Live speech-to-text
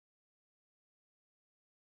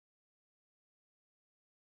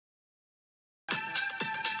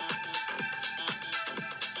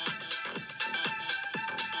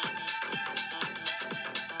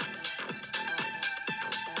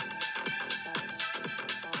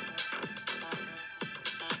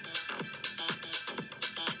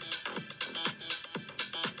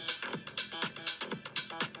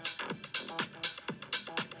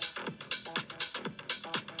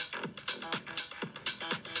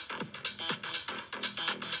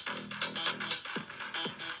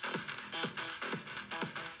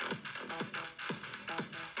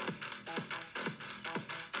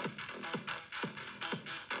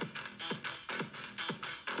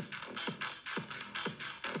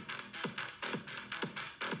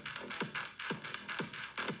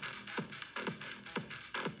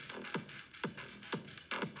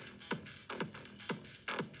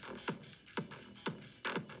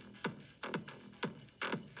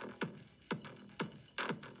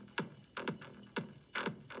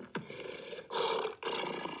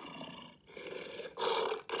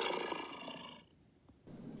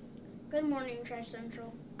Good morning, Tri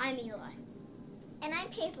Central. I'm Eli. And I'm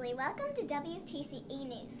Paisley. Welcome to WTCE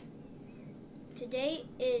News. Today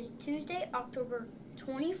is Tuesday, October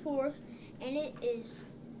 24th, and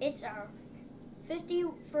it's our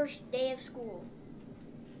 51st day of school.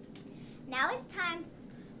 Now it's time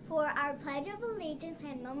for our Pledge of Allegiance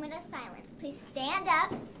and moment of silence. Please stand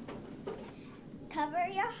up, cover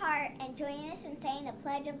your heart, and join us in saying the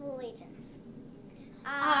Pledge of Allegiance.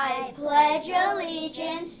 I pledge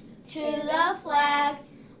allegiance to the flag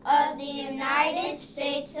of the United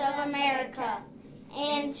States of America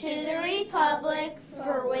and to the republic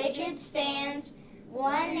for which it stands,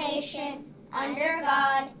 one nation, under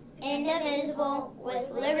God, indivisible, with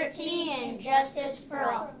liberty and justice for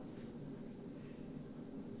all.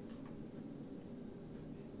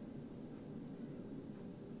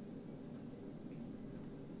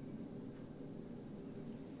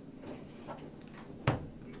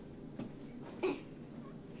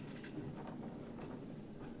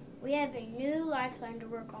 We have a new lifeline to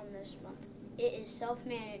work on this month. It is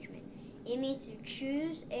self-management. It means to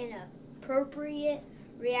choose an appropriate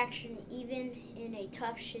reaction even in a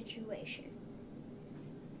tough situation.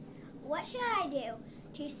 What should I do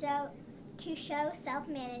to show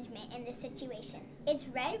self-management in this situation? It's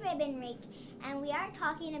Red Ribbon Week, and we are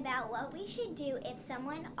talking about what we should do if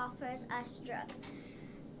someone offers us drugs.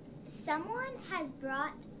 Someone has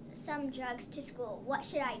brought some drugs to school. What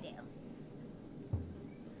should I do?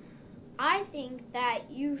 I think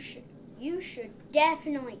that you should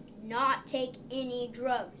definitely not take any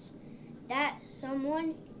drugs that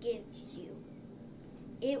someone gives you.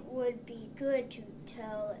 It would be good to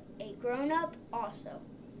tell a grown-up also.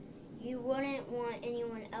 You wouldn't want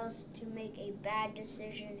anyone else to make a bad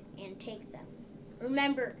decision and take them.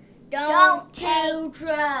 Remember, don't take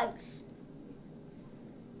drugs.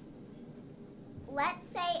 Let's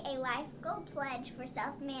say a life goal pledge for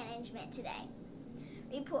self-management today.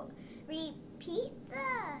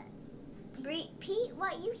 Repeat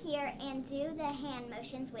what you hear and do the hand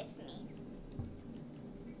motions with me.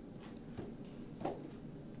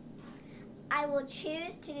 I will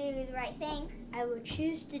choose to do the right thing. I will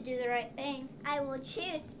choose to do the right thing. I will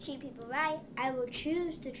choose to treat people right. I will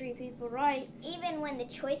choose to treat people right. Even when the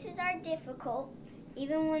choices are difficult.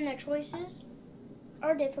 Even when the choices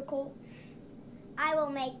are difficult. I will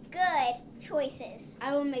make good choices.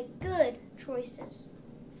 I will make good choices.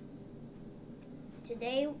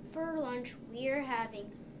 Today for lunch we are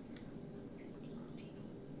having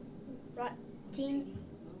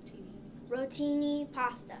rotini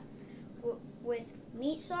pasta with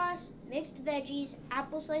meat sauce, mixed veggies,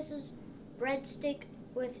 apple slices, breadstick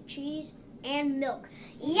with cheese, and milk.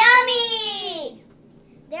 Yummy!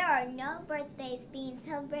 There are no birthdays being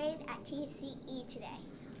celebrated at TCE today.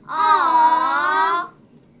 Aww!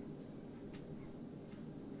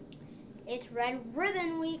 It's Red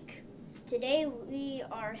Ribbon Week. Today we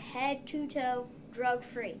are head-to-toe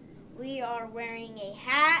drug-free. We are wearing a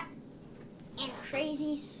hat and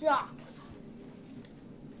crazy socks.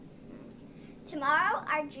 Tomorrow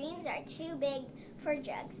our dreams are too big for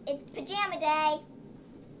drugs. It's pajama day.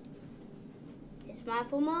 It's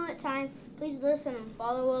mindful moment time. Please listen and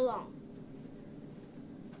follow along.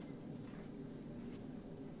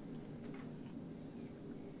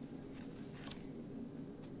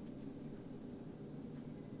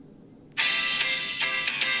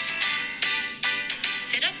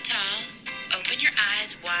 Sit up tall, open your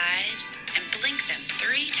eyes wide, and blink them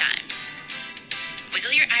 3 times.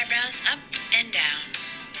 Wiggle your eyebrows up and down.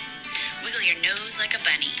 Wiggle your nose like a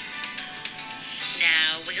bunny.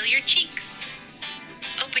 Now wiggle your cheeks.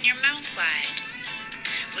 Open your mouth wide.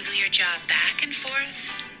 Wiggle your jaw back and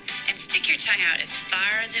forth, and stick your tongue out as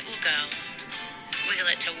far as it will go. Wiggle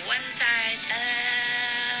it to one side,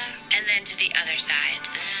 and then to the other side.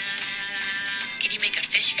 Can you make a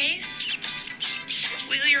fish face?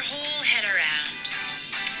 Wiggle your whole head around.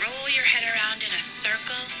 Roll your head around in a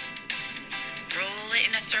circle. Roll it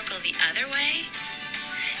in a circle the other way.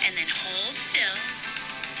 And then hold still.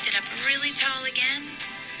 Sit up really tall again.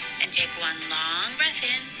 And take one long breath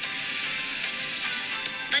in.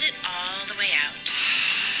 Let it all the way out.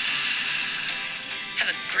 Have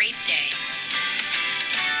a great day.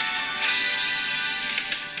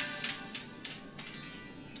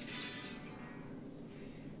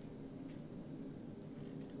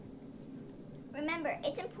 Remember,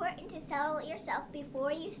 it's important to settle yourself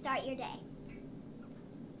before you start your day.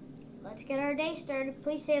 Let's get our day started.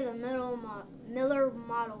 Please say the Miller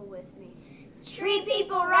model with me. Treat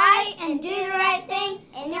people right and do the right thing,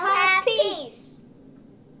 and you'll